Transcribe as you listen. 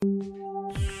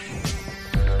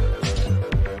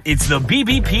It's the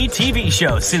BBP TV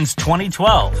show since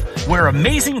 2012, where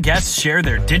amazing guests share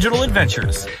their digital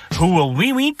adventures. Who will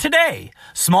we meet today?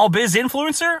 Small biz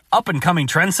influencer, up-and-coming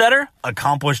trendsetter,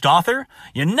 accomplished author?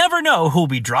 You never know who'll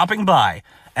be dropping by.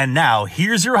 And now,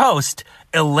 here's your host,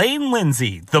 Elaine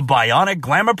Lindsay, the bionic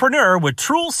glamourpreneur with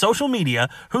Truel Social Media,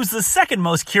 who's the second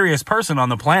most curious person on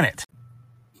the planet.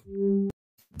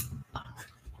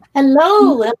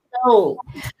 Hello.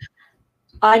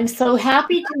 I'm so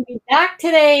happy to be back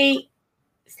today.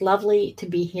 It's lovely to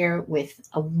be here with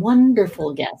a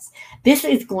wonderful guest. This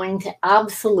is going to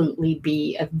absolutely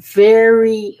be a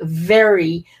very,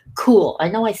 very cool, I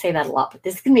know I say that a lot, but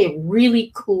this is going to be a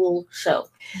really cool show.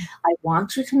 I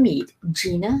want you to meet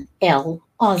Gina L.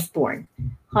 Osborne.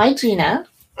 Hi, Gina.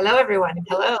 Hello, everyone.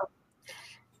 Hello.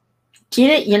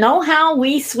 Gina, you know how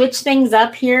we switch things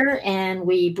up here and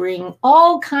we bring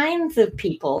all kinds of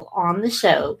people on the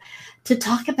show to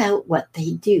talk about what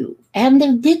they do and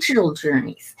their digital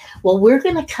journeys. Well, we're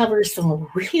going to cover some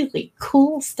really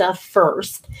cool stuff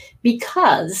first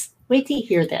because, wait till you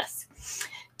hear this.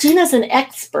 Gina's an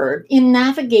expert in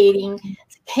navigating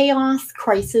chaos,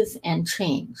 crisis, and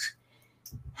change.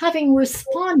 Having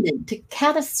responded to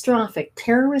catastrophic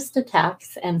terrorist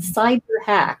attacks and cyber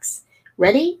hacks,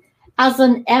 ready? As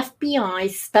an FBI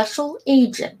special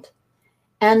agent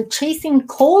and chasing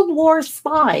Cold War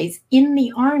spies in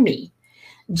the Army,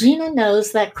 Gina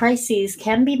knows that crises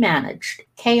can be managed,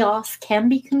 chaos can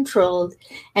be controlled,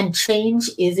 and change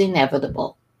is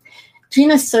inevitable.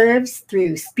 Gina serves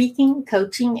through speaking,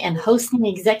 coaching, and hosting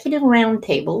executive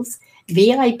roundtables,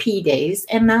 VIP days,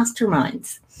 and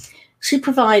masterminds. She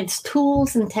provides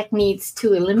tools and techniques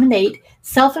to eliminate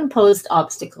self-imposed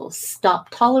obstacles, stop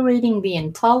tolerating the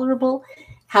intolerable,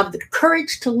 have the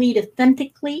courage to lead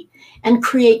authentically, and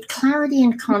create clarity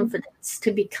and confidence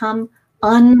to become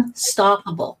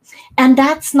unstoppable. And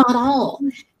that's not all.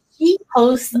 She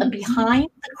hosts a Behind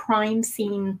the Crime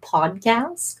Scene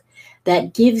podcast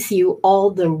that gives you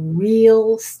all the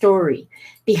real story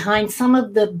behind some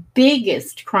of the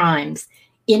biggest crimes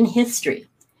in history.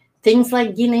 Things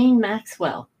like Ghislaine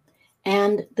Maxwell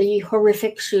and the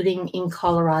horrific shooting in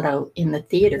Colorado in the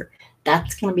theater.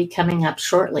 That's going to be coming up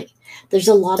shortly. There's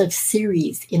a lot of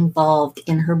series involved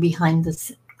in her Behind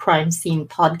the Crime Scene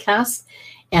podcast,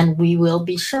 and we will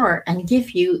be sure and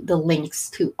give you the links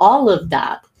to all of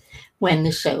that when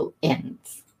the show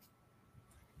ends.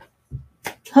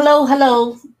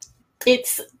 Hello.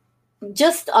 It's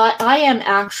just, I am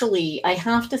actually, I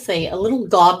have to say, a little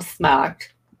gobsmacked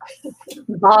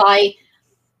by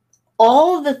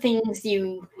all the things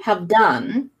you have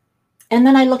done. And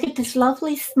then I look at this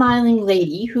lovely smiling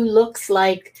lady who looks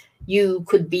like you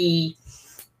could be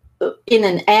in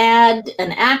an ad,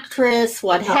 an actress,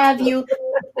 what have you.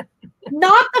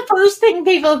 Not the first thing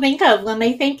people think of when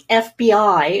they think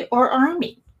FBI or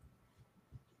Army.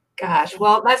 Gosh,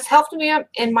 well, that's helped me up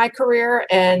in my career,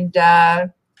 and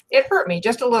it hurt me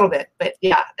just a little bit, but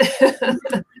yeah.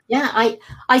 Yeah,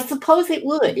 I suppose it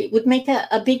would. It would make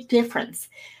a big difference.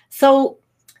 So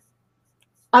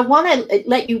I want to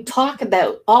let you talk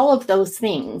about all of those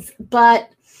things, but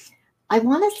I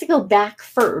want us to go back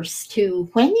first to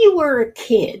when you were a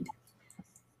kid.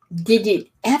 Did it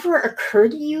ever occur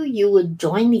to you you would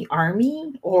join the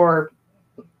Army or,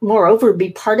 moreover,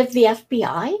 be part of the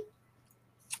FBI?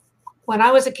 When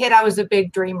I was a kid, I was a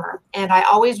big dreamer, and I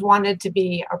always wanted to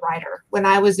be a writer. When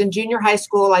I was in junior high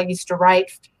school, I used to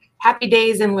write Happy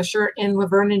Days and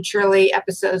Laverne and Shirley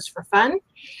episodes for fun.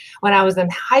 When I was in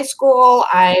high school,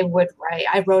 I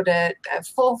wrote a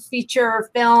full feature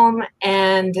film,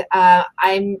 and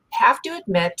I have to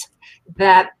admit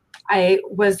that I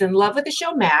was in love with the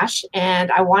show MASH,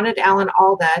 and I wanted Alan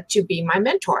Alda to be my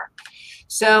mentor.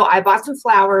 So I bought some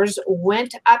flowers,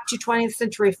 went up to 20th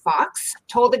Century Fox,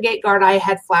 told the gate guard I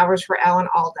had flowers for Alan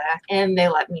Alda, and they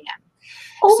let me in.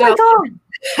 Oh, so my God.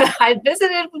 I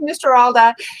visited with Mr.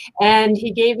 Alda, and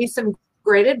he gave me some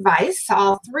great advice.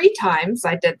 All 3 times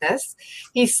I did this.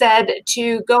 He said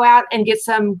to go out and get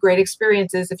some great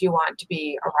experiences if you want to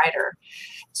be a writer.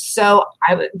 So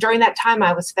during that time,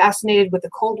 I was fascinated with the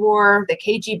Cold War, the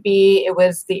KGB. It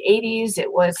was the 80s.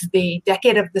 It was the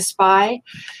decade of the spy.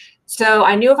 So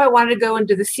I knew if I wanted to go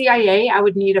into the CIA, I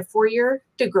would need a 4-year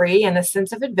degree and a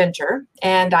sense of adventure.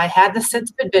 And I had the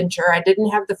sense of adventure. I didn't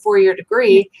have the 4-year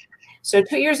degree. So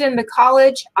 2 years into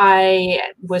college, I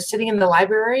was sitting in the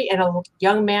library, and a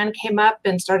young man came up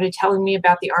and started telling me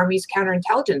about the Army's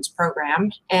counterintelligence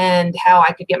program and how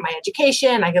I could get my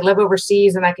education, I could live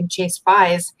overseas, and I could chase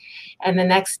spies. And the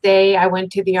next day, I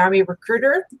went to the Army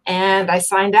recruiter, and I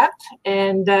signed up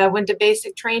and went to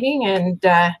basic training and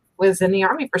was in the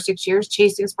Army for 6 years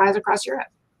chasing spies across Europe.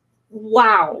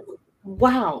 Wow.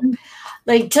 Wow.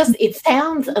 Like, just, it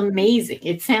sounds amazing.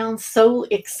 It sounds so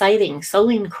exciting, so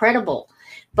incredible,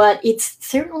 but it's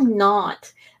certainly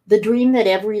not the dream that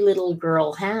every little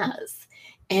girl has.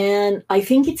 And I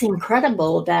think it's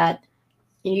incredible that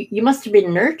you must have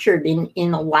been nurtured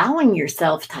in allowing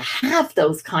yourself to have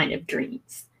those kind of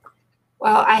dreams.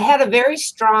 Well, I had a very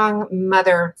strong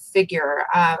mother figure.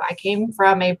 I came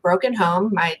from a broken home.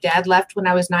 My dad left when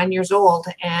I was 9 years old,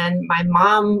 and my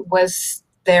mom was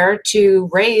there to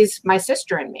raise my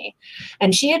sister and me.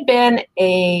 And she had been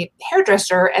a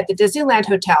hairdresser at the Disneyland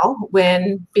Hotel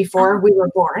before we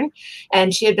were born.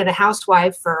 And she had been a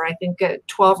housewife for, I think,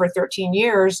 12 or 13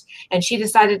 years. And she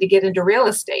decided to get into real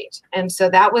estate. And so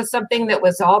that was something that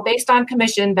was all based on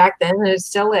commission back then, and it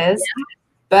still is. Yeah.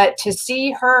 But to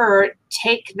see her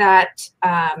take that,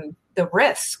 the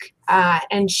risk,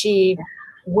 and she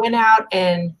went out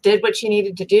and did what she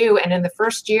needed to do. And in the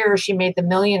first year, she made the $1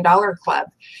 Million Club.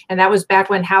 And that was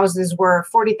back when houses were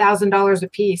 $40,000 a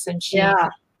piece. And she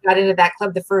got into that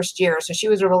club the first year. So she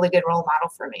was a really good role model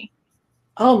for me.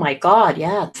 Oh my God.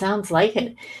 Yeah, it sounds like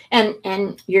it.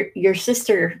 And your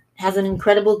sister has an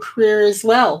incredible career as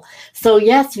well. So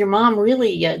yes, your mom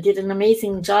really did an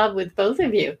amazing job with both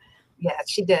of you. Yeah,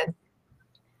 she did.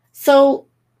 So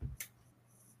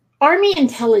Army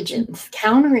intelligence,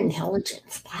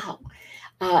 counterintelligence. Wow.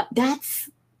 That's,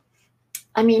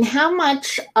 I mean, how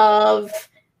much of,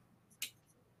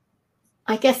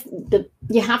 I guess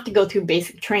you have to go through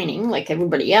basic training like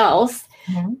everybody else,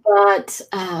 but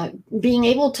being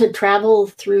able to travel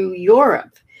through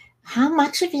Europe, how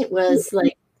much of it was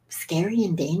like scary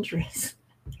and dangerous?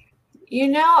 You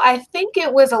know, I think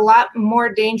it was a lot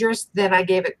more dangerous than I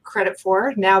gave it credit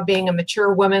for. Now, being a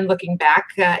mature woman, looking back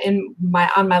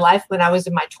on my life when I was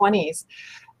in my 20s,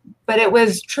 but it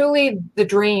was truly the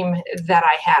dream that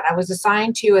I had. I was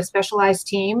assigned to a specialized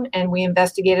team, and we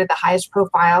investigated the highest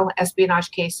profile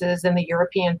espionage cases in the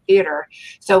European theater.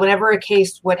 So, whenever a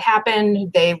case would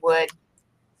happen, they would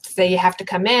say you have to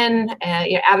come in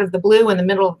out of the blue in the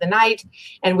middle of the night,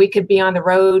 and we could be on the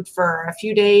road for a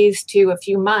few days to a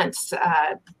few months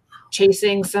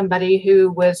chasing somebody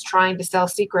who was trying to sell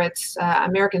secrets,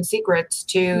 American secrets,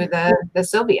 to the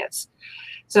Soviets.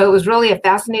 So it was really a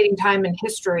fascinating time in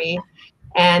history,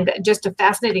 and just a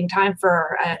fascinating time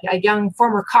for a young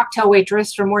former cocktail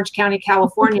waitress from Orange County,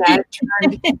 California,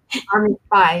 turned Army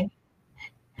spy.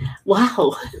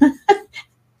 Wow.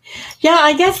 Yeah,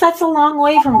 I guess that's a long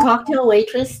way from cocktail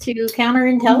waitress to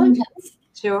counterintelligence.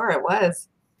 Sure, it was.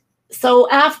 So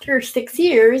after 6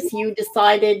 years, you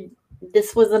decided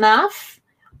this was enough,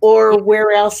 or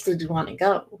where else did you want to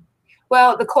go?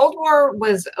 Well, the Cold War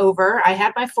was over. I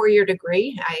had my 4-year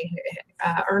degree.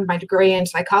 I earned my degree in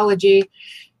psychology.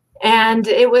 And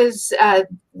it was,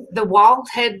 the wall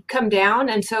had come down,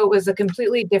 and so it was a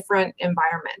completely different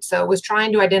environment. So it was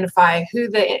trying to identify who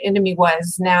the enemy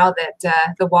was now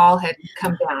that the wall had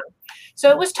come down. So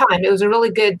it was time. It was a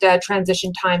really good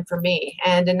transition time for me.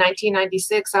 And in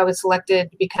 1996, I was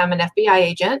selected to become an FBI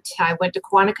agent. I went to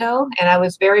Quantico, and I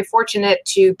was very fortunate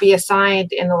to be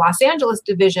assigned in the Los Angeles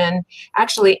division,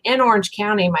 actually in Orange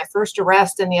County. My first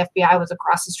arrest in the FBI was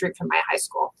across the street from my high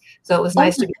school. So it was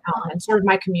nice to be home and serve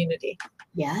my community.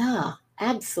 Yeah,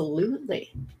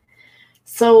 absolutely.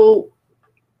 So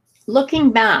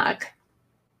looking back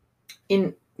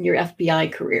in your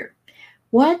FBI career,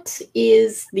 what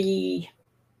is the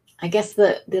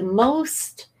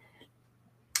most,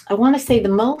 I want to say the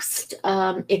most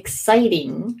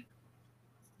exciting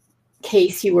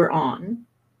case you were on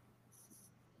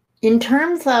in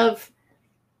terms of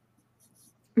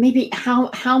maybe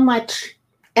how much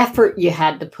effort you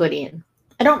had to put in?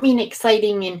 I don't mean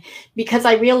exciting because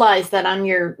I realize that on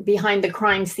your Behind the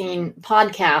Crime Scene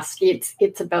podcast,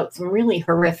 it's about some really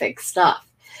horrific stuff.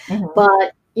 Mm-hmm.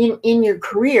 But in your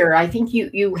career, I think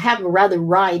you have a rather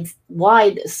wide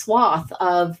swath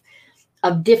of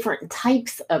different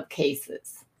types of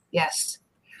cases. Yes.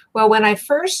 Well, when I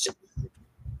first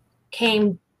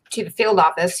came to the field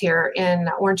office here in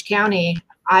Orange County,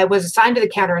 I was assigned to the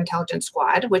counterintelligence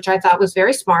squad, which I thought was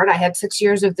very smart. I had 6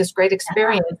 years of this great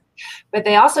experience, but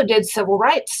they also did civil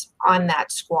rights on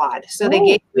that squad. So they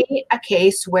gave me a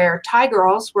case where Thai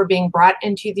girls were being brought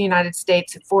into the United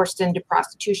States and forced into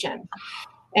prostitution.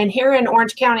 And here in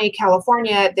Orange County,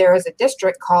 California, there is a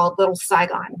district called Little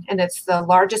Saigon, and it's the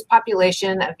largest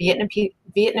population of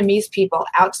Vietnamese people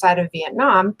outside of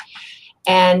Vietnam.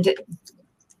 And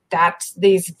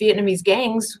these Vietnamese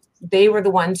gangs they were the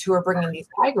ones who were bringing these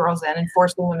Thai girls in and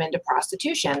forcing them into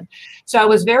prostitution. So I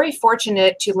was very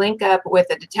fortunate to link up with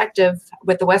a detective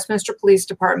with the Westminster Police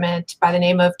Department by the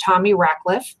name of Tommy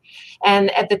Ratcliffe.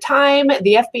 And at the time,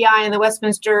 the FBI and the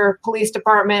Westminster Police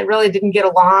Department really didn't get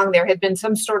along. There had been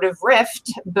some sort of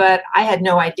rift, but I had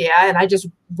no idea. And I just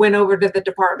went over to the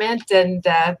department and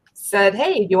said,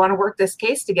 hey, you want to work this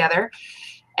case together?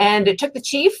 And it took the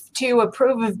chief to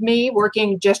approve of me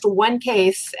working just one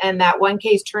case. And that one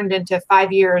case turned into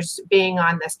 5 years being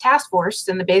on this task force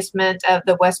in the basement of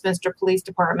the Westminster Police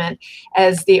Department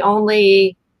as the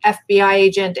only FBI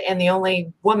agent and the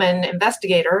only woman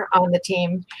investigator on the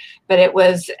team. But it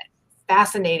was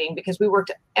fascinating because we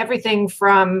worked everything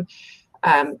from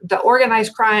the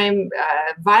organized crime,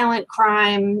 violent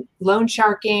crime, loan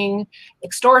sharking,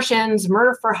 extortions,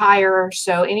 murder for hire.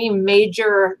 So any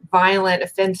major violent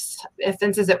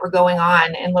offenses that were going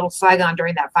on in Little Saigon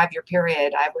during that 5-year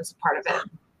period, I was a part of it.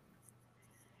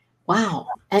 Wow.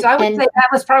 So I would say that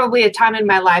was probably a time in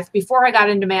my life before I got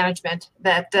into management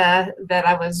that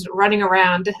I was running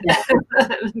around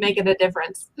making a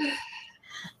difference.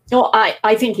 No,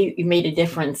 I think you made a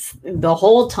difference the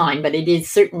whole time, but it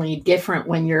is certainly different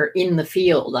when you're in the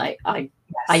field. I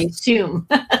assume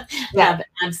have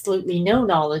absolutely no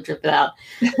knowledge of that.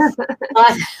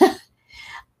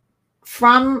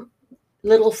 From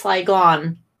Little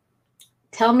Saigon,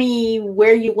 tell me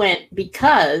where you went,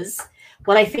 because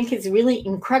what I think is really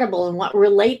incredible and what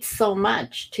relates so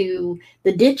much to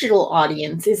the digital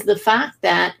audience is the fact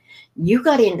that you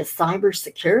got into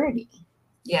cybersecurity.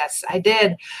 Yes, I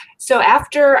did. So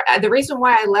after the reason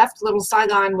why I left Little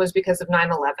Saigon was because of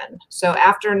 9/11. So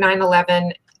after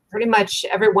 9/11, pretty much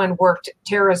everyone worked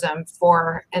terrorism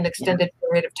for an extended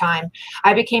period of time.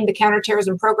 I became the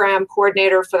counterterrorism program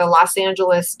coordinator for the Los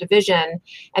Angeles division.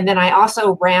 And then I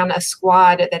also ran a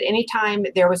squad that anytime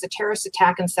there was a terrorist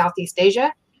attack in Southeast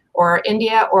Asia or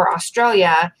India or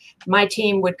Australia, my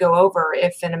team would go over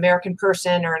if an American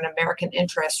person or an American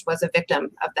interest was a victim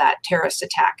of that terrorist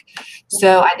attack.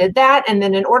 So I did that. And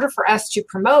then in order for us to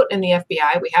promote in the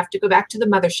FBI, we have to go back to the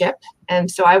mothership.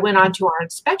 And so I went on to our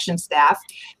inspection staff.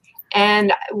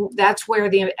 And that's where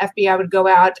the FBI would go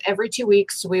out every 2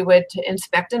 weeks. We would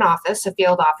inspect an office, a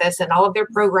field office, and all of their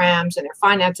programs and their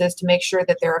finances to make sure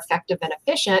that they're effective and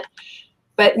efficient.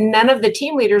 But none of the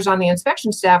team leaders on the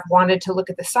inspection staff wanted to look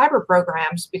at the cyber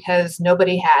programs because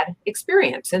nobody had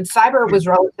experience. And cyber was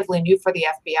relatively new for the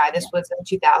FBI. This was in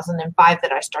 2005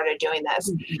 that I started doing this.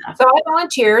 So I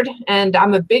volunteered, and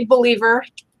I'm a big believer,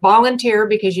 volunteer,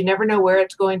 because you never know where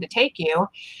it's going to take you.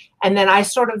 And then I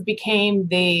sort of became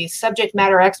the subject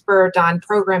matter expert on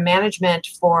program management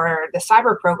for the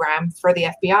cyber program for the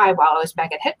FBI while I was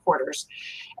back at headquarters.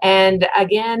 And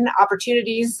again,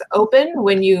 opportunities open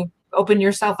when you open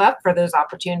yourself up for those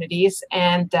opportunities.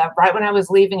 And right when I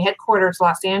was leaving headquarters,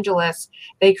 Los Angeles,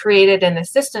 they created an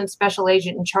assistant special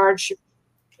agent in charge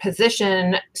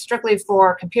position strictly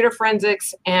for computer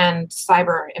forensics and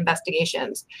cyber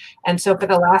investigations. And so for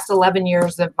the last 11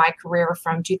 years of my career,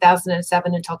 from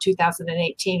 2007 until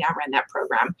 2018, I ran that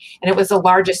program. And it was the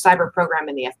largest cyber program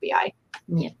in the FBI.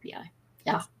 In the FBI,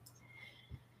 yeah.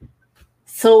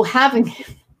 So having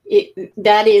it,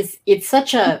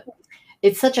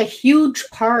 it's such a huge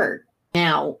part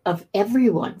now of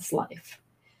everyone's life.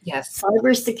 Yes.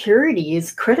 Cybersecurity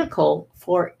is critical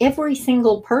for every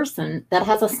single person that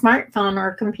has a smartphone or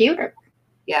a computer.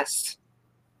 Yes.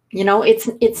 You know,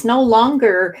 it's no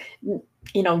longer,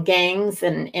 you know, gangs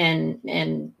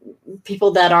and people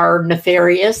that are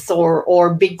nefarious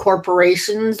or big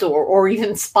corporations or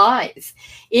even spies.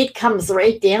 It comes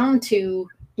right down to,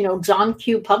 you know, John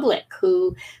Q. Public,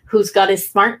 who's got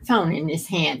his smartphone in his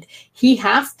hand. He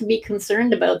has to be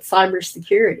concerned about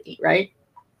cybersecurity, right?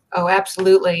 Oh,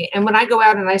 absolutely. And when I go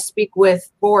out and I speak with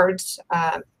boards,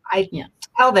 I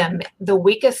tell them the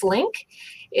weakest link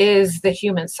is the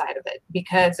human side of it.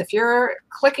 Because if you're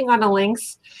clicking on the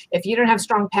links, if you don't have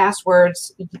strong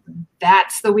passwords,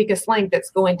 that's the weakest link that's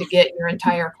going to get your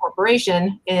entire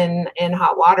corporation in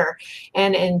hot water.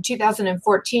 And in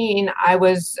 2014, I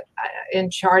was in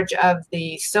charge of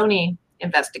the Sony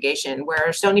investigation,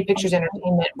 where Sony Pictures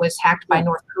Entertainment was hacked by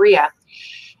North Korea.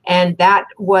 And that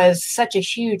was such a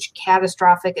huge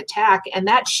catastrophic attack. And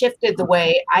that shifted the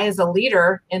way I, as a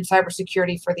leader in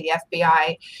cybersecurity for the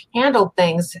FBI, handled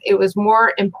things. It was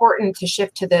more important to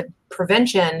shift to the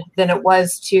prevention than it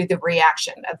was to the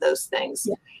reaction of those things.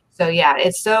 Yeah. So yeah,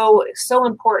 it's so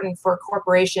important for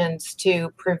corporations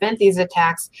to prevent these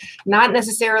attacks, not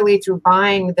necessarily through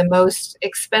buying the most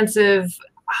expensive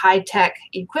high-tech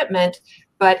equipment,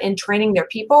 but in training their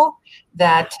people.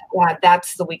 That's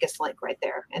the weakest link right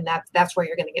there. And that's where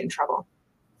you're going to get in trouble.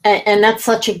 And that's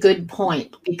such a good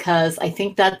point, because I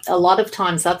think that a lot of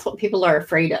times that's what people are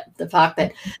afraid of, the fact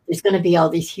that there's going to be all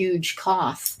these huge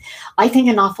costs. I think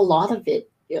an awful lot of it,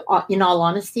 in all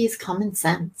honesty, is common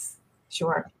sense.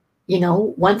 Sure.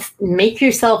 Once make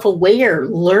yourself aware,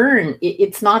 learn.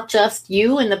 It's not just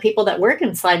you and the people that work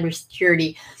in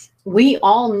cybersecurity. We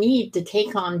all need to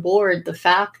take on board the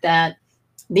fact that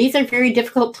these are very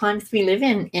difficult times we live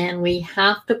in, and we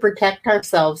have to protect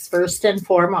ourselves first and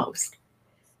foremost,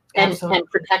 and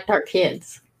protect our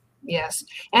kids. Yes.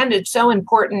 And it's so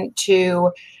important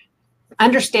to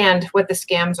understand what the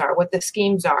scams are, what the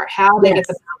schemes are, how they get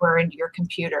the malware into your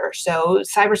computer. So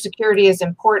cybersecurity is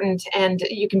important, and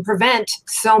you can prevent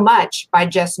so much by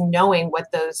just knowing what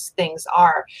those things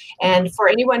are. And for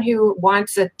anyone who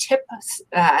wants a tip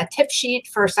sheet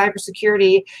for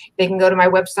cybersecurity, they can go to my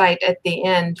website at the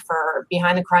end for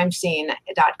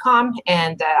behindthecrimescene.com,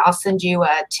 and I'll send you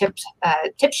a tip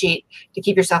sheet to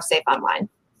keep yourself safe online.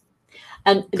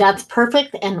 And that's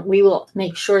perfect. And we will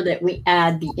make sure that we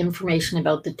add the information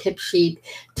about the tip sheet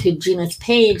to Gina's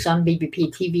page on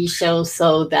BBP TV show,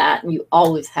 so that you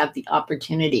always have the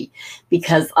opportunity,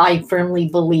 because I firmly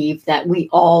believe that we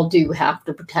all do have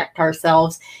to protect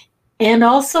ourselves, and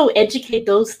also educate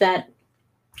those that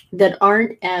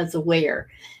aren't as aware,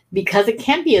 because it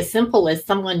can't be as simple as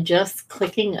someone just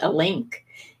clicking a link.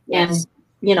 Yes. And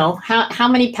how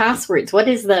many passwords? What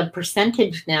is the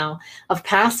percentage now of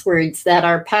passwords that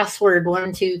are password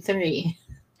 1, 2, 3?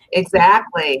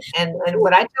 Exactly. And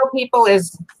what I tell people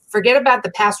is, forget about the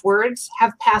passwords,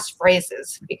 have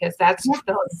passphrases, because that's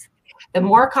the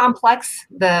more complex,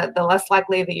 the less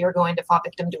likely that you're going to fall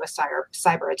victim to a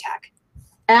cyber attack.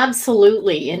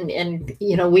 Absolutely. And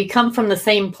we come from the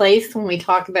same place when we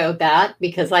talk about that,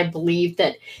 because I believe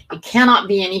that it cannot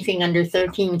be anything under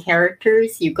 13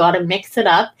 characters. You got to mix it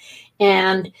up.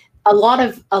 And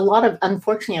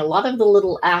unfortunately, a lot of the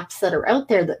little apps that are out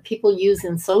there that people use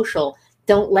in social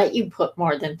don't let you put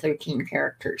more than 13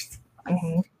 characters.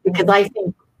 Mm-hmm. Because I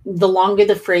think the longer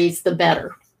the phrase, the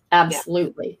better.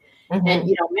 Absolutely. Yeah. Mm-hmm.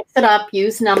 And, mix it up,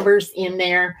 use numbers in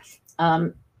there.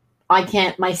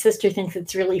 My sister thinks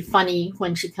it's really funny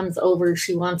when she comes over,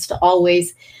 she wants to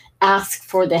always ask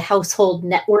for the household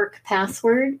network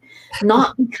password,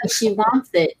 not because she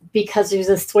wants it, because there's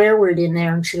a swear word in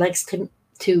there, and she likes to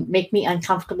make me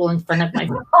uncomfortable in front of my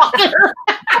father.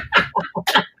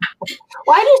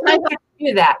 Why does she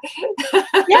do that?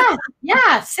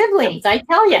 Yeah, siblings, I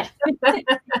tell you.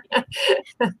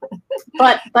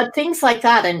 But things like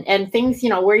that, and things,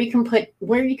 where you can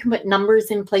put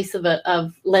numbers in place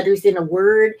of letters in a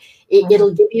word,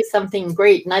 it'll give you something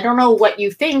great. And I don't know what you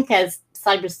think as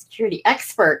cybersecurity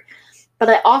expert, but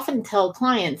I often tell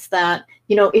clients that,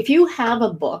 if you have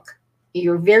a book,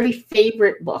 your very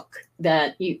favorite book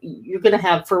that you're going to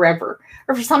have forever,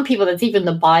 or for some people that's even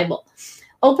the Bible,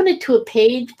 open it to a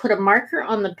page, put a marker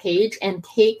on the page, and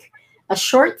take a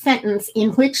short sentence in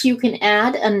which you can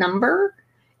add a number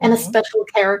and a special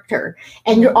character.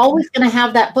 And you're always going to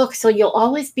have that book, so you'll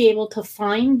always be able to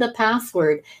find the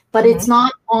password, but it's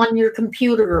not on your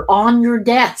computer or on your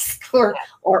desk or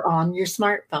on your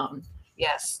smartphone.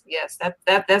 Yes,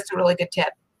 that's a really good tip.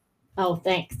 Oh,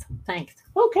 thanks.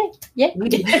 Okay. Yeah, we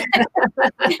did.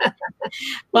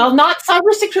 Well, not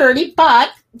cybersecurity,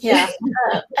 but yeah.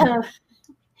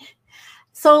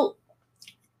 So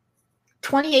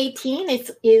 2018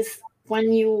 is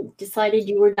when you decided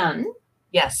you were done?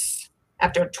 Yes.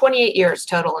 After 28 years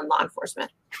total in law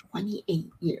enforcement. 28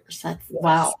 years.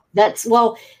 Wow.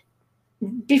 Well,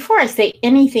 before I say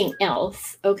anything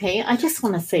else, okay, I just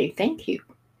want to say thank you.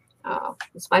 Oh,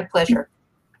 it's my pleasure.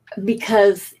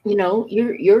 Because,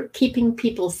 you're keeping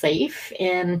people safe,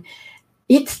 and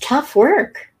it's tough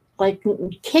work. Like,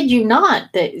 kid you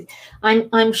not, that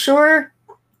I'm sure,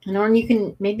 and you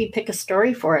can maybe pick a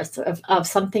story for us of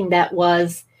something that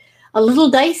was a little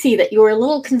dicey, that you were a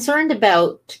little concerned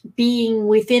about being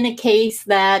within a case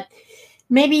that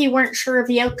maybe you weren't sure of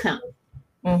the outcome.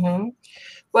 Mm-hmm.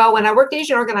 Well, when I worked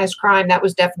Asian organized crime, that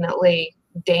was definitely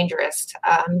dangerous.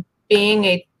 Being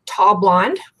a tall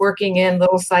blonde working in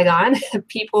Little Saigon,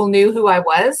 people knew who I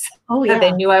was. Oh, yeah.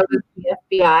 They knew I was the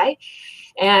FBI.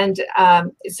 And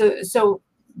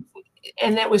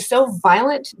and it was so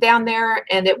violent down there,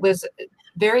 and it was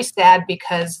very sad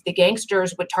because the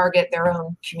gangsters would target their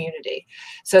own community.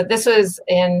 So this was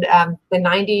in the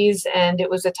 90s, and it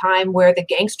was a time where the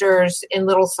gangsters in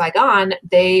Little Saigon,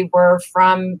 they were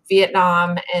from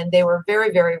Vietnam, and they were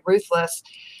very, very ruthless.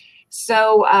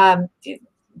 So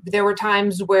there were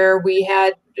times where we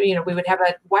had, we would have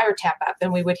a wiretap up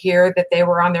and we would hear that they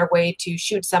were on their way to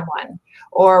shoot someone,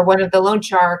 or one of the loan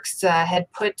sharks had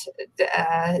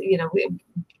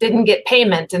didn't get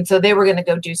payment, and so they were going to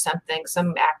go do something,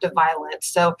 some act of violence.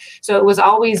 So it was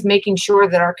always making sure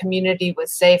that our community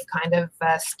was safe, kind of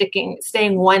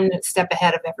staying one step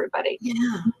ahead of everybody.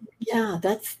 Yeah,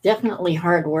 that's definitely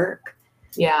hard work.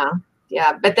 Yeah.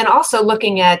 But then also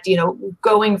looking at,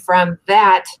 going from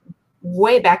that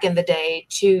way back in the day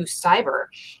to cyber.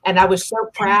 And I was so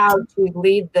proud to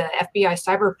lead the FBI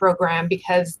cyber program,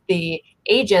 because the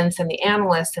agents and the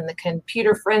analysts and the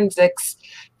computer forensics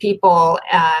people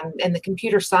and the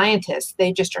computer scientists,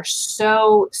 they just are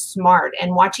so smart.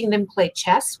 And watching them play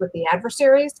chess with the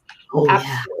adversaries,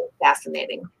 absolutely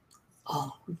fascinating.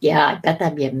 Oh, yeah, I bet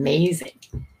that'd be amazing.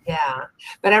 Yeah,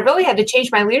 but I really had to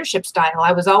change my leadership style.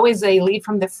 I was always a lead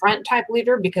from the front type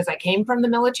leader because I came from the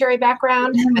military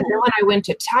background. Yeah. But then when I went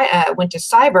to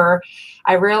cyber,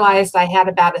 I realized I had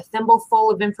about a thimbleful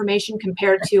of information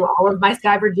compared to all of my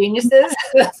cyber geniuses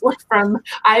from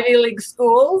Ivy League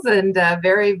schools and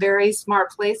very, very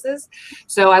smart places.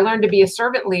 So I learned to be a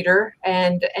servant leader,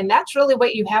 and that's really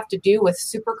what you have to do with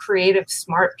super creative,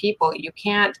 smart people.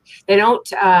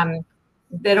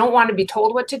 They don't want to be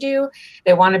told what to do.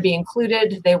 They want to be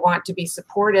included. They want to be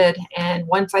supported. And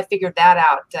once I figured that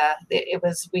out,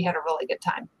 we had a really good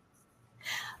time.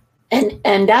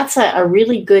 And that's a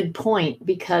really good point,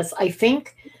 because I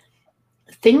think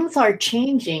things are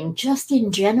changing just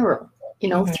in general,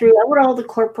 throughout all the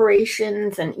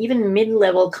corporations and even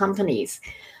mid-level companies.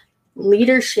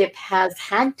 Leadership has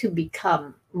had to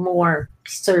become more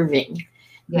serving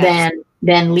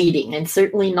than leading, and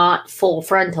certainly not full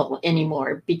frontal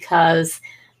anymore, because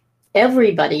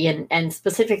everybody, and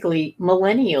specifically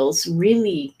millennials,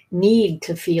 really need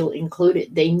to feel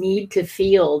included. They need to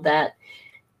feel that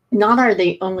not are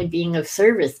they only being of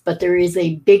service, but there is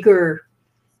a bigger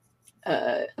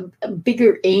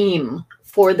aim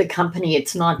for the company.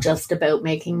 It's not just about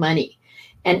making money.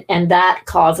 And that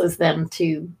causes them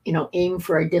to, aim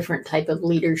for a different type of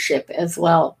leadership as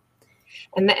well.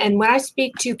 And when I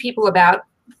speak to people about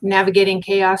navigating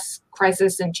chaos,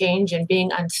 crisis, and change and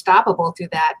being unstoppable through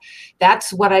that,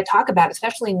 that's what I talk about,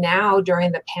 especially now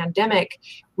during the pandemic.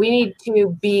 We need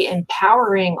to be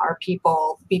empowering our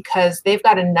people because they've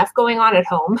got enough going on at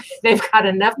home. They've got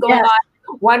enough going on,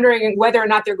 wondering whether or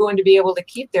not they're going to be able to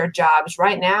keep their jobs.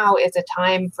 Right now is a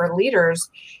time for leaders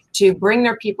to bring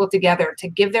their people together, to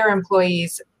give their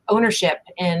employees ownership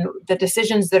in the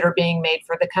decisions that are being made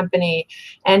for the company,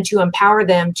 and to empower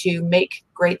them to make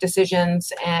great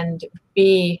decisions and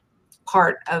be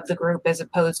part of the group as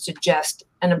opposed to just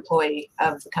an employee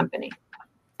of the company.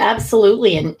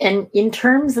 Absolutely. And in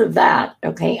terms of that,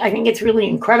 okay, I think it's really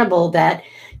incredible that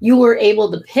you were able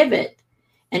to pivot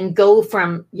and go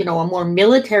from, a more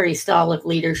military style of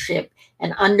leadership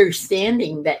and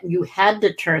understanding that you had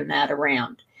to turn that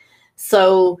around.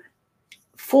 So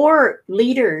for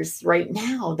leaders right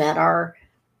now that are,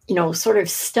 sort of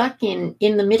stuck in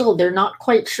the middle, they're not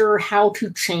quite sure how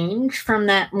to change from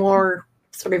that more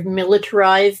sort of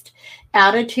militarized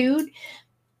attitude.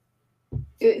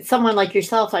 Someone like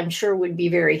yourself, I'm sure, would be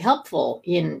very helpful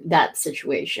in that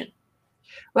situation.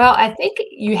 Well, I think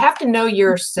you have to know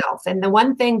yourself. And the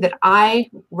one thing that I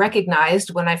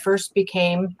recognized when I first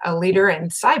became a leader in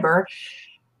cyber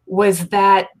was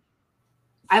that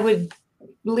I would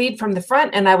lead from the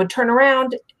front and I would turn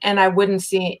around and I wouldn't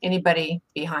see anybody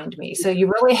behind me. So you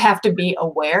really have to be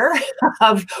aware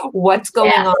of what's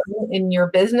going on in your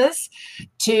business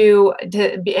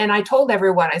and I told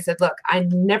everyone, I said, look, I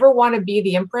never want to be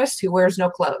the empress who wears no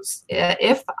clothes.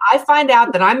 If I find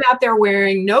out that I'm out there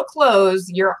wearing no clothes,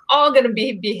 you're all going to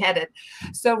be beheaded.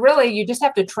 So really you just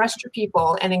have to trust your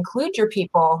people and include your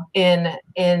people in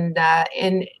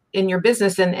your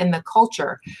business and in the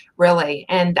culture, really.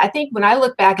 And I think when I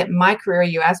look back at my career,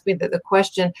 you asked me the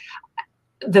question,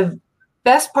 the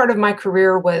best part of my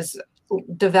career was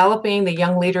developing the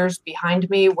young leaders behind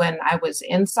me when I was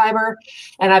in cyber.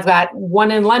 And I've got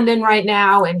one in London right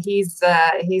now, and he's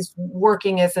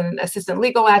working as an assistant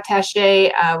legal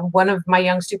attaché. One of my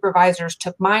young supervisors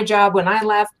took my job when I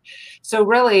left. So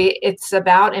really, it's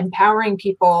about empowering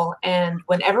people. And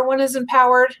when everyone is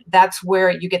empowered, that's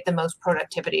where you get the most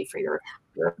productivity for your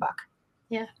buck.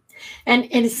 Yeah. And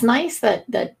it's nice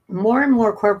that more and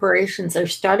more corporations are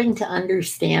starting to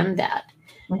understand that.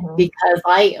 Mm-hmm. Because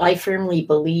I firmly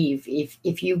believe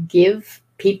if you give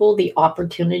people the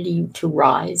opportunity to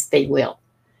rise, they will.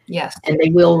 Yes. And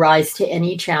they will rise to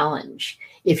any challenge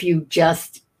if you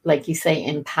just, like you say,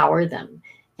 empower them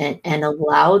and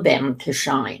allow them to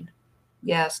shine.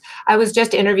 Yes. I was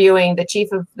just interviewing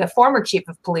the former chief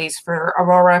of police for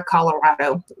Aurora,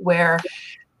 Colorado, where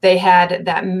they had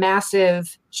that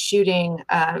massive shooting,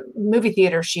 movie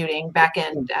theater shooting back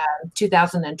in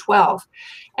 2012.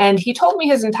 And he told me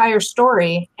his entire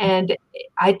story. And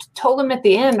I told him at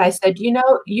the end, I said, you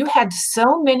know, you had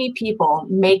so many people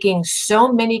making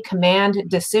so many command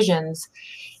decisions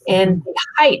in the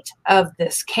height of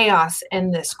this chaos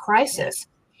and this crisis.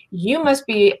 You must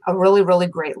be a really, really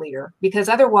great leader, because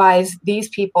otherwise these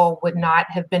people would not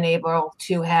have been able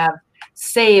to have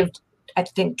saved, I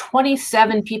think,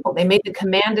 27 people. They made the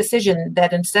command decision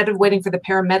that instead of waiting for the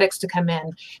paramedics to come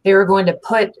in, they were going to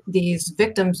put these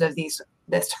victims of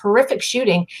this horrific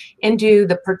shooting into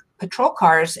the patrol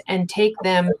cars and take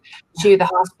them to the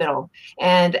hospital.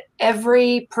 And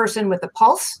every person with a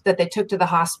pulse that they took to the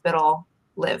hospital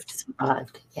lived.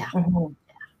 Yeah. Mm-hmm.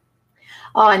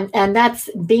 Oh, and that's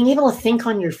being able to think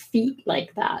on your feet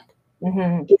like that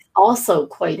is also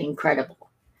quite incredible.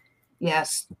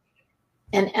 Yes.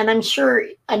 And I'm sure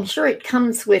it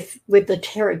comes with the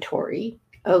territory.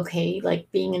 Okay, like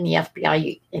being in the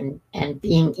FBI and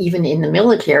being even in the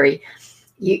military,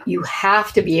 you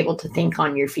have to be able to think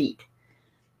on your feet.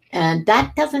 And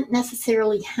that doesn't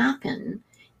necessarily happen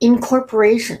in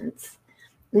corporations.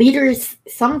 Leaders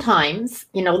sometimes,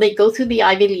 they go through the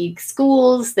Ivy League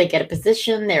schools, they get a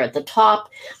position, they're at the top,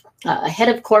 head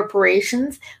of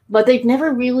corporations, but they've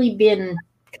never really been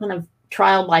kind of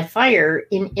trial by fire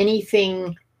in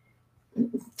anything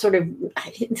sort of,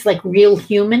 it's like real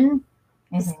human.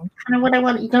 Kind of what I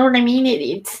want, you know what I mean?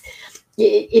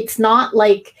 It's not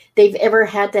like they've ever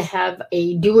had to have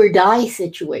a do or die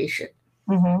situation.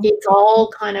 It's all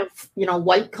kind of,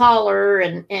 white collar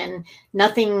and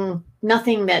nothing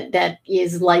that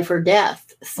is life or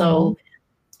death. So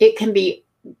it can be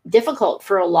difficult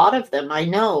for a lot of them, I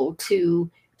know,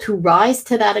 to rise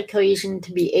to that occasion,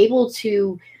 to be able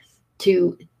to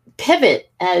pivot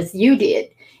as you did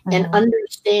and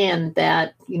understand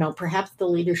that, perhaps the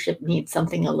leadership needs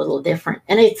something a little different.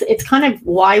 And it's kind of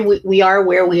why we are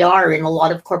where we are in a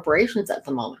lot of corporations at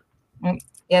the moment.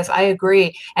 Yes, I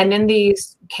agree. And in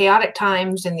these chaotic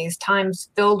times, in these times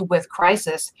filled with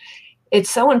crisis, it's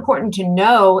so important to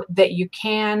know that you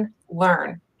can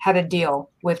learn how to deal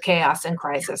with chaos and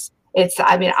crisis.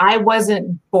 I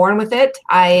wasn't born with it.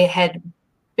 I had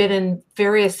been in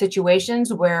various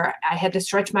situations where I had to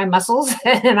stretch my muscles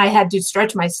and I had to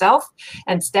stretch myself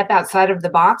and step outside of the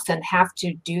box and have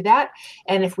to do that.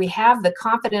 And if we have the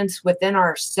confidence within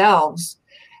ourselves,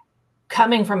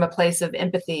 coming from a place of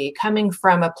empathy, coming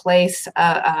from a place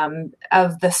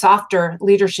of the softer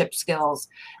leadership skills,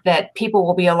 that people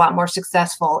will be a lot more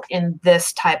successful in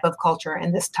this type of culture,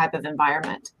 in this type of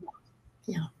environment.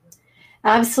 Yeah,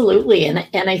 absolutely. And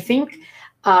I think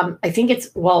it's,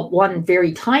 one,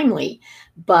 very timely,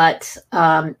 but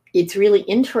it's really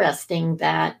interesting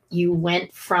that you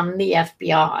went from the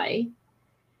FBI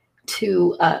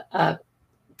to a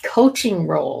coaching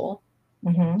role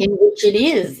in which it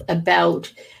is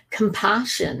about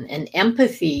compassion and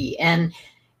empathy and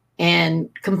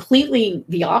completely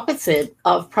the opposite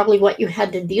of probably what you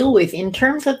had to deal with in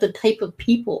terms of the type of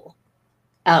people,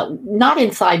 not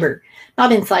in cyber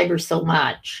so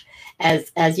much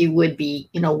as you would be,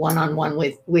 one-on-one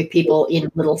with people in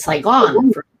Little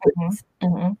Saigon. For instance.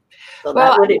 So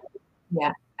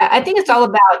yeah. I think it's all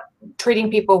about treating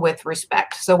people with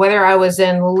respect. So whether I was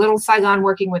in Little Saigon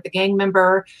working with a gang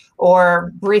member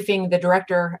or briefing the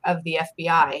director of the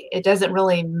FBI, it doesn't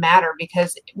really matter,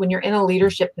 because when you're in a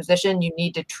leadership position, you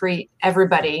need to treat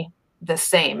everybody the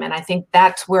same. And I think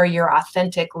that's where your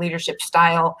authentic leadership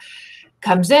style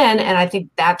comes in. And I think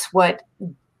that's what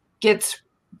gets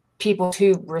people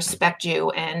to respect you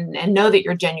and know that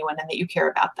you're genuine and that you care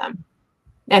about them.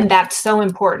 And that's so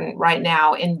important right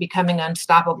now in becoming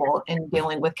unstoppable in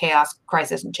dealing with chaos,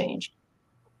 crisis, and change.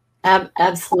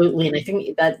 Absolutely. And I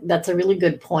think that's a really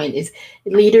good point, is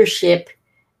leadership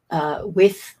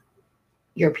with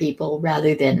your people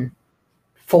rather than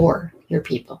for your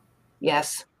people.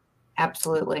 Yes,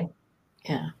 absolutely.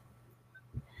 Yeah.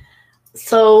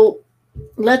 So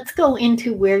let's go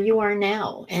into where you are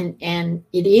now. And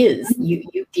it is,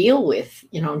 you deal with,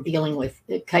 dealing with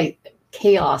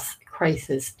chaos,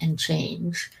 crisis, and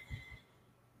change.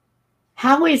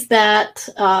 How is that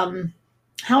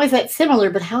similar,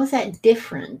 but how is that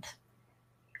different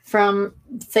from,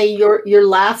 say, your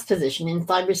last position in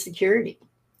cybersecurity?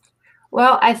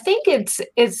 Well, I think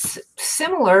it's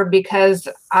similar because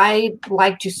I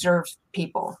like to serve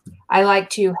people. I like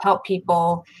to help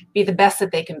people be the best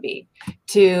that they can be,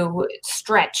 to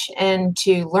stretch and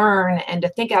to learn and to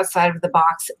think outside of the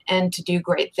box and to do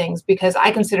great things, because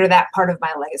I consider that part of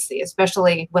my legacy,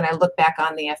 especially when I look back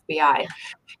on the FBI.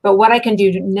 But what I can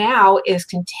do now is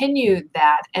continue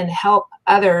that and help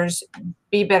others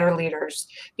be better leaders,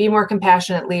 be more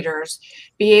compassionate leaders,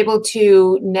 be able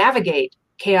to navigate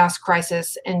chaos,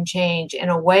 crisis, and change in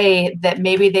a way that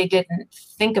maybe they didn't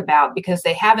think about because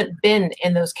they haven't been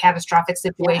in those catastrophic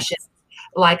situations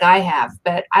like I have.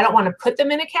 But I don't want to put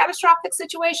them in a catastrophic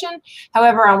situation.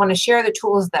 However, I want to share the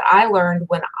tools that I learned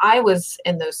when I was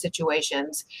in those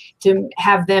situations to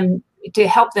have them, to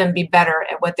help them be better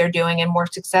at what they're doing and more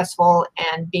successful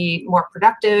and be more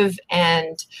productive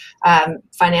and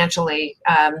financially,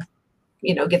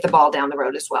 get the ball down the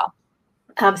road as well.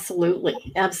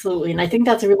 Absolutely. Absolutely. And I think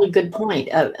that's a really good point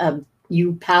of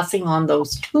you passing on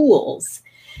those tools.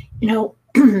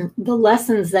 The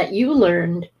lessons that you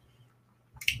learned,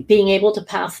 being able to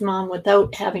pass them on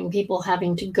without having people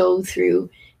having to go through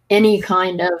any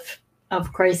kind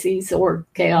of crises or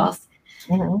chaos,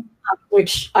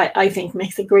 which I think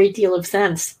makes a great deal of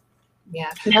sense.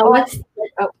 Yeah. Now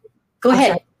go ahead.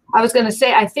 Sorry. I was going to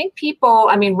say, I think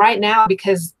people, right now,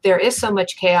 because there is so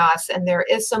much chaos and there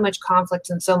is so much conflict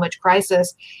and so much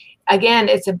crisis, again,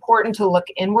 it's important to look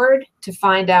inward to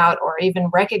find out or even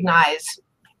recognize,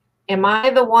 am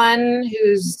I the one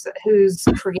who's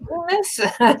creating this?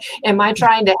 Am I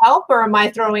trying to help, or am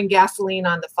I throwing gasoline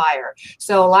on the fire?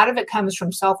 So a lot of it comes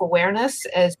from self-awareness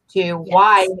as to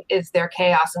why is there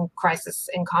chaos and crisis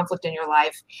and conflict in your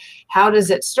life? How does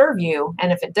it serve you?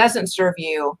 And if it doesn't serve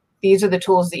you, these are the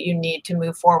tools that you need to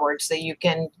move forward so you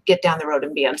can get down the road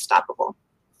and be unstoppable.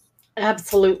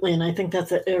 Absolutely. And I think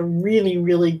that's a really,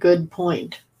 really good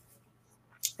point.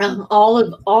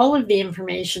 All of the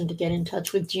information to get in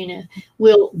touch with Gina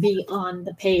will be on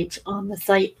the page on the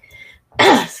site.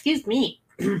 Excuse me.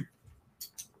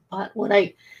 But what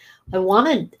I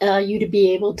wanted you to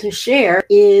be able to share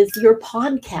is your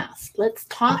podcast. Let's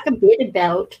talk a bit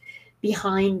about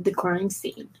Behind the Crime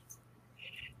Scene.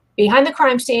 Behind the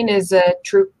Crime Scene is a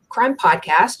true crime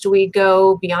podcast. We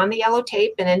go beyond the yellow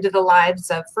tape and into the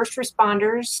lives of first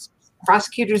responders,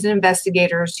 prosecutors, and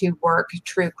investigators who work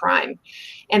true crime.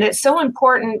 And it's so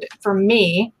important for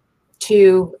me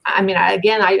to,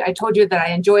 I told you that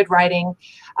I enjoyed writing.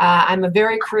 I'm a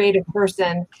very creative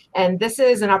person, and this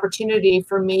is an opportunity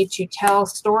for me to tell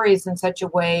stories in such a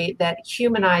way that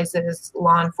humanizes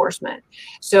law enforcement.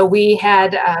 So we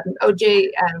had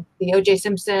the O.J.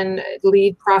 Simpson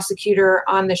lead prosecutor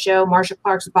on the show, Marcia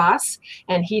Clark's boss,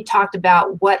 and he talked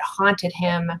about what haunted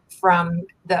him from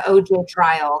the O.J.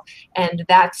 trial, and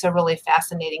that's a really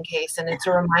fascinating case. And it's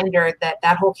a reminder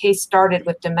that whole case started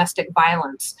with domestic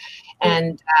violence.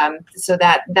 And so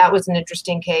that was an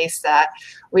interesting case.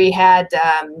 We had,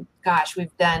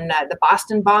 we've done the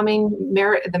Boston bombing,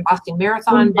 the Boston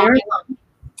Marathon bombing.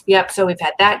 Yep. So we've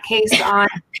had that case on.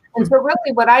 And so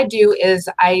really what I do is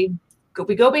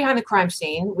we go behind the crime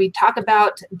scene. We talk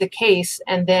about the case,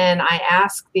 and then I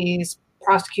ask these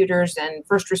prosecutors and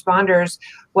first responders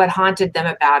what haunted them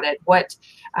about it, what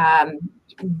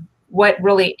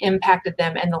really impacted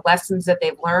them, and the lessons that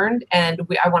they've learned. And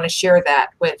I want to share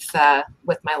that with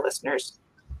my listeners.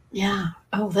 Yeah.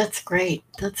 Oh, that's great.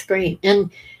 That's great. And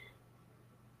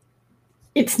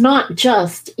it's not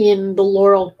just in the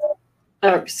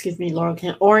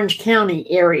Orange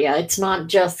County area. It's not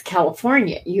just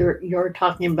California. You're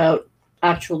talking about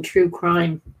actual true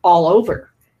crime all over.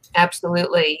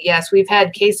 Absolutely. Yes. We've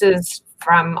had cases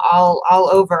from all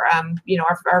over.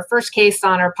 Our first case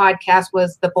on our podcast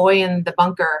was the boy in the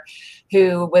bunker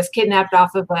who was kidnapped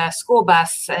off of a school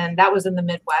bus, and that was in the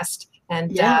Midwest.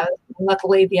 And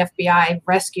luckily, the FBI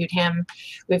rescued him.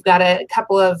 We've got a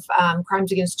couple of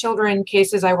crimes against children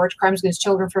cases. I worked crimes against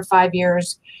children for 5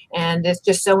 years, and it's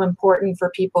just so important for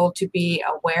people to be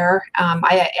aware.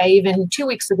 I even 2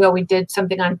 weeks ago, we did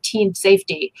something on teen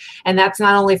safety, and that's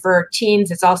not only for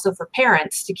teens, it's also for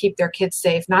parents to keep their kids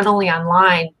safe, not only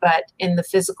online, but in the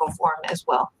physical form as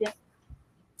well. Yeah.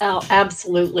 Oh,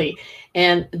 absolutely.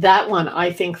 And that one,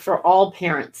 I think for all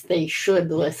parents, they should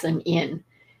listen in,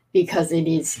 because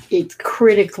it's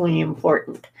critically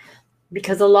important.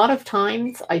 Because a lot of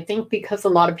times, I think because a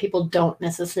lot of people don't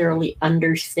necessarily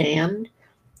understand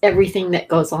everything that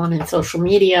goes on in social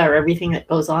media or everything that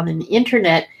goes on in the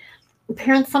internet,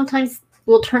 parents sometimes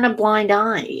will turn a blind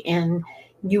eye, and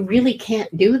you really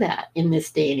can't do that in this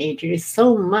day and age. It is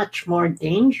so much more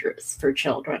dangerous for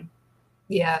children.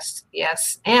 Yes.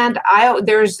 And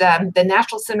there's the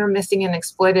National Center Missing and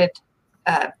Exploited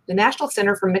the National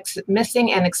Center for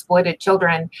Missing and Exploited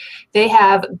Children. They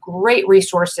have great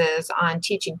resources on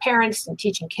teaching parents and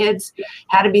teaching kids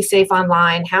how to be safe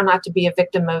online, how not to be a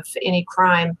victim of any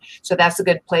crime. So that's a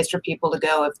good place for people to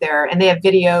go if and they have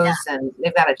videos and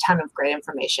they've got a ton of great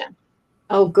information.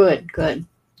 Oh, good.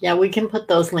 Yeah, we can put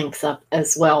those links up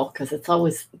as well, because it's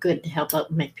always good to help out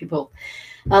and make people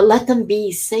let them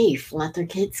be safe, let their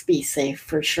kids be safe,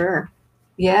 for sure.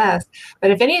 Yes, but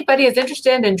if anybody is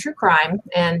interested in true crime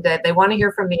and they want to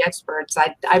hear from the experts,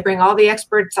 I bring all the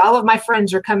experts. All of my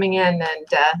friends are coming in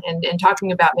and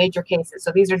talking about major cases.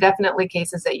 So these are definitely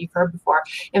cases that you've heard before.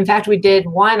 In fact, we did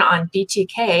one on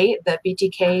BTK, the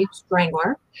BTK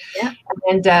Strangler,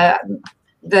 and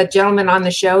the gentleman on the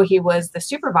show, he was the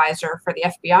supervisor for the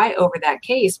FBI over that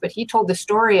case, but he told the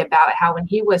story about how when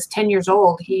he was 10 years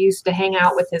old, he used to hang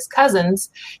out with his cousins,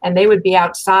 and they would be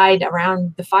outside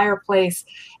around the fireplace,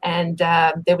 and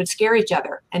they would scare each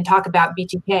other and talk about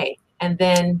BTK. And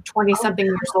then 20-something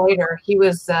years later, he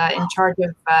was in charge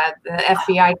of the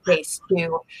FBI case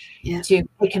to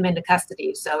take him into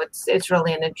custody. So it's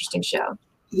really an interesting show.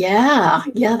 Yeah,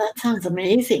 that sounds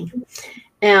amazing.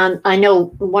 And I know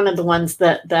one of the ones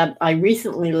that I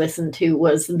recently listened to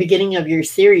was the beginning of your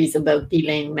series about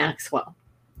Ghislaine Maxwell.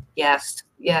 Yes.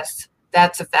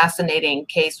 That's a fascinating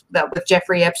case with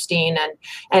Jeffrey Epstein.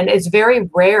 And it's very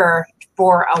rare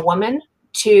for a woman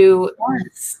to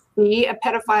be a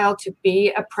pedophile, to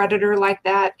be a predator like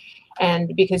that.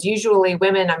 And because usually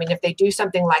women, I mean, if they do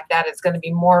something like that, it's going to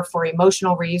be more for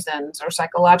emotional reasons or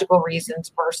psychological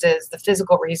reasons versus the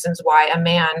physical reasons why a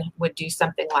man would do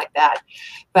something like that.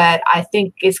 But I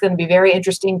think it's going to be very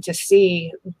interesting to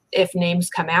see if names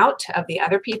come out of the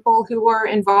other people who were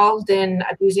involved in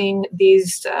abusing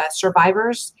these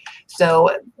survivors.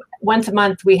 So once a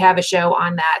month, we have a show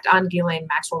on that, on Ghislaine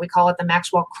Maxwell. We call it the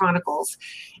Maxwell Chronicles.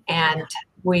 And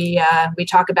we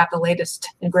talk about the latest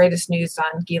and greatest news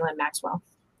on Ghislaine Maxwell.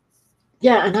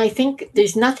 Yeah, and I think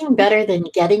there's nothing better than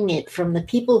getting it from the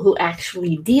people who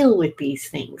actually deal with these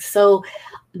things. So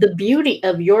the beauty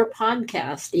of your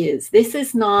podcast is this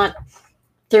is not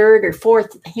third or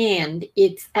fourth hand.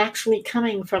 It's actually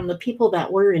coming from the people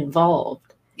that were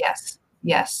involved.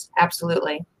 Yes,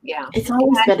 absolutely. Yeah. It's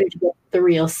always better to get the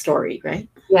real story, right?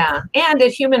 Yeah. And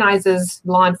it humanizes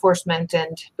law enforcement,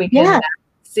 and we can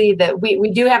see that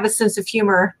we do have a sense of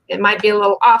humor. It might be a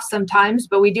little off sometimes,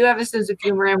 but we do have a sense of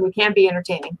humor, and we can be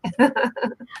entertaining.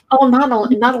 Oh, not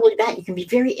only that, you can be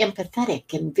very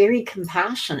empathetic and very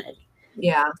compassionate.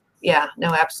 Yeah,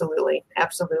 no, absolutely.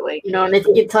 You know, and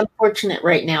it's unfortunate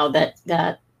right now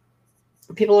that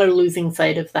people are losing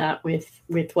sight of that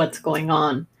with what's going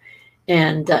on,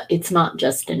 and it's not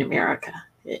just in America.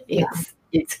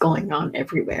 It's going on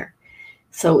everywhere.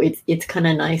 So it's kind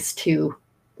of nice to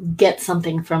get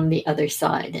something from the other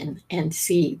side and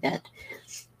see that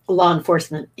law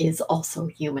enforcement is also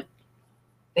human.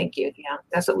 Thank you. Yeah,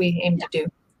 that's what we aim to do.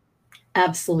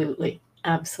 Absolutely.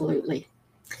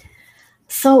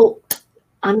 So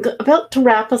I'm about to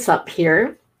wrap us up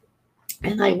here.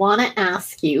 And I want to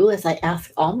ask you, as I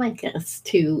ask all my guests,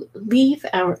 to leave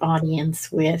our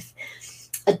audience with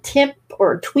a tip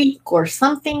or a tweak or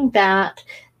something that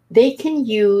they can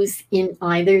use in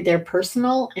either their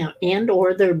personal and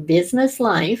or their business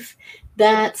life,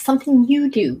 that's something you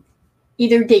do,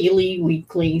 either daily,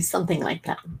 weekly, something like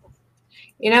that.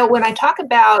 You know, when I talk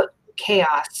about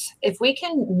chaos, if we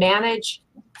can manage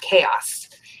chaos,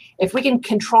 if we can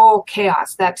control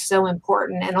chaos, that's so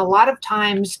important. And a lot of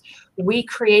times we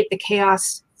create the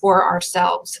chaos for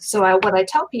ourselves. So what I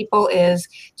tell people is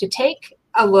to take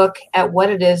a look at what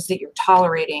it is that you're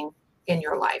tolerating in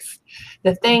your life.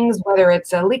 The things, whether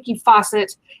it's a leaky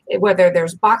faucet, whether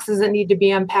there's boxes that need to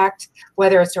be unpacked,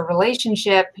 whether it's a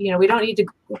relationship, you know, we don't need to,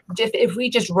 if we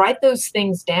just write those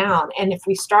things down, and if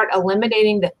we start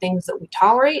eliminating the things that we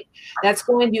tolerate, that's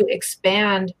going to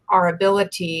expand our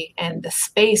ability and the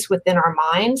space within our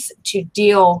minds to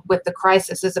deal with the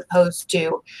crisis, as opposed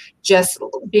to just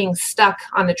being stuck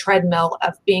on the treadmill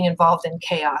of being involved in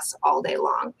chaos all day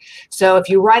long. So if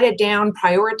you write it down,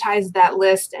 prioritize that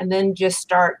list, and then just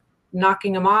start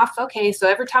knocking them off. Okay, so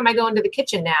every time I go into the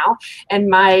kitchen now and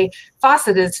my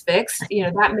faucet is fixed, you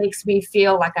know, that makes me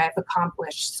feel like I've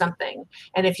accomplished something.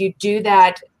 And if you do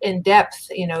that in depth,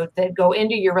 you know, that go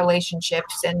into your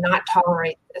relationships and not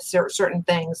tolerate certain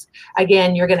things,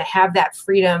 again, you're going to have that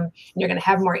freedom, and you're going to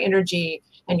have more energy,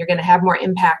 and you're going to have more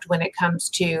impact when it comes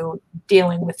to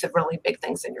dealing with the really big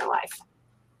things in your life.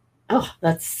 Oh,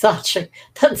 that's such an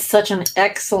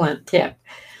excellent tip.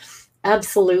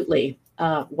 Absolutely.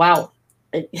 Wow.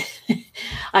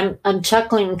 I'm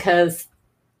chuckling because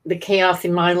the chaos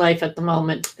in my life at the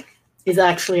moment is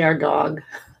actually our dog.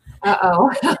 Uh-oh.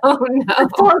 Oh, no.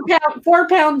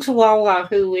 4-pound Chihuahua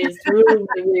who is ruling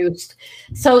the roost.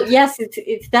 So yes,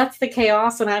 it's that's the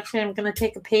chaos. And actually, I'm going to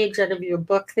take a page out of your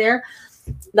book there.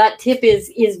 That tip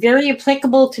is very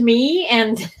applicable to me,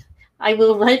 and I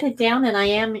will write it down. And I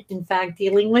am, in fact,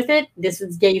 dealing with it. This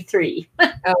is day 3.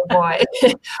 Oh, boy.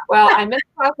 Well, I'm in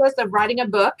the process of writing a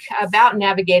book about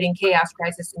navigating chaos,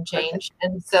 crisis, and change.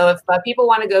 And so if people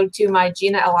want to go to my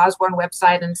Gina L. Osborne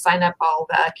website and sign up, I'll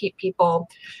keep people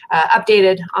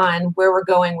updated on where we're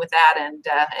going with that and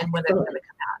when it's going to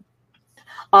come out.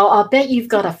 I'll bet you've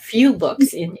got a few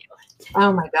books in you.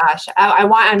 Oh my gosh. I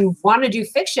want to do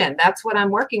fiction. That's what I'm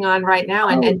working on right now,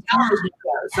 and television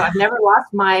shows. So I've never lost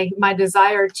my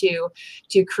desire to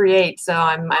create. So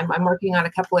I'm working on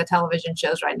a couple of television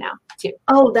shows right now too.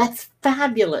 Oh, that's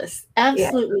fabulous.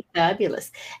 Absolutely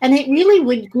fabulous. And it really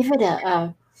would give it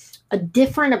a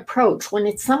different approach when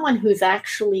it's someone who's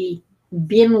actually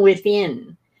been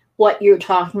within what you're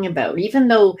talking about. Even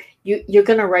though you're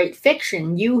going to write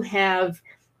fiction, you have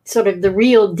sort of the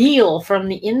real deal from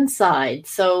the inside.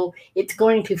 So it's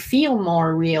going to feel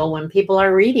more real when people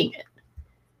are reading it.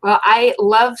 Well, I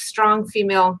love strong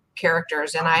female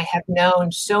characters, and I have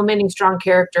known so many strong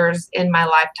characters in my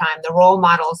lifetime, the role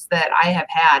models that I have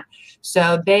had.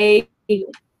 So they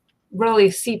really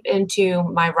seep into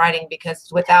my writing, because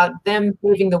without them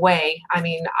paving the way, I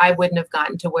mean, I wouldn't have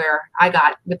gotten to where I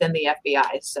got within the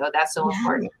FBI. So that's so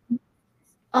important.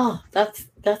 Oh,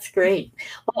 that's great.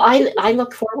 Well, I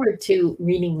look forward to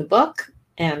reading the book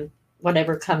and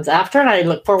whatever comes after, and I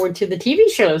look forward to the TV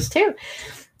shows too.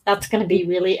 That's going to be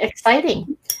really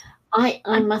exciting. I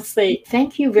must say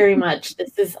thank you very much.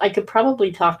 I could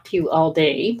probably talk to you all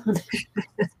day.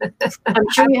 I'm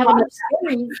sure you have enough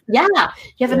stories. Yeah,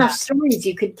 you have enough stories.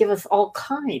 You could give us all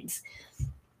kinds.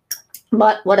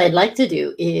 But what I'd like to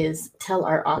do is tell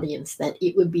our audience that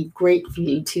it would be great for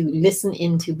you to listen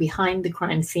into Behind the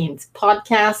Crime Scenes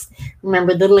podcast.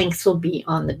 Remember, the links will be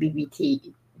on the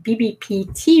BBP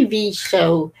TV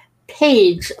show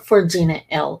page for Gina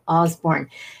L. Osborne.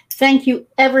 Thank you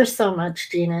ever so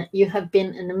much, Gina. You have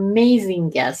been an amazing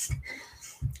guest.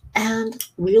 And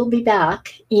we'll be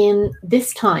back in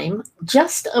this time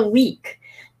just a week,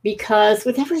 because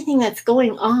with everything that's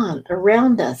going on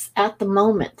around us at the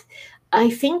moment, I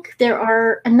think there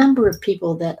are a number of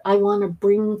people that I want to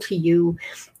bring to you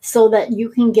so that you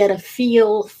can get a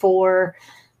feel for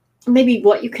maybe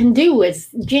what you can do, as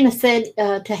Gina said,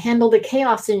 to handle the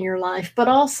chaos in your life, but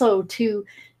also to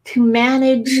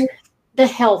manage the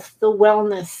health, the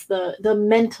wellness, the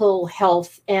mental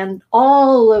health, and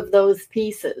all of those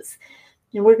pieces.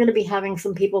 And we're going to be having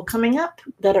some people coming up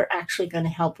that are actually going to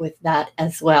help with that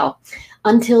as well.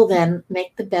 Until then,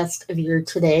 make the best of your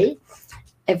today,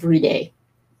 every day.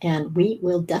 And we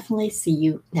will definitely see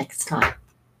you next time.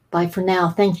 Bye for now.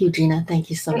 Thank you, Gina. Thank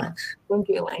you so much. Thank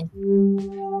you, Elaine.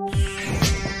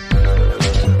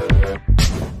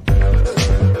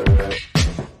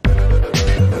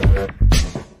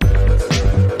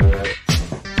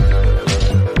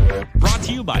 Brought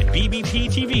to you by BBP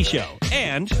TV Show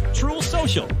and Truel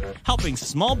Social, helping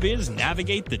small biz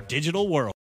navigate the digital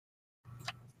world.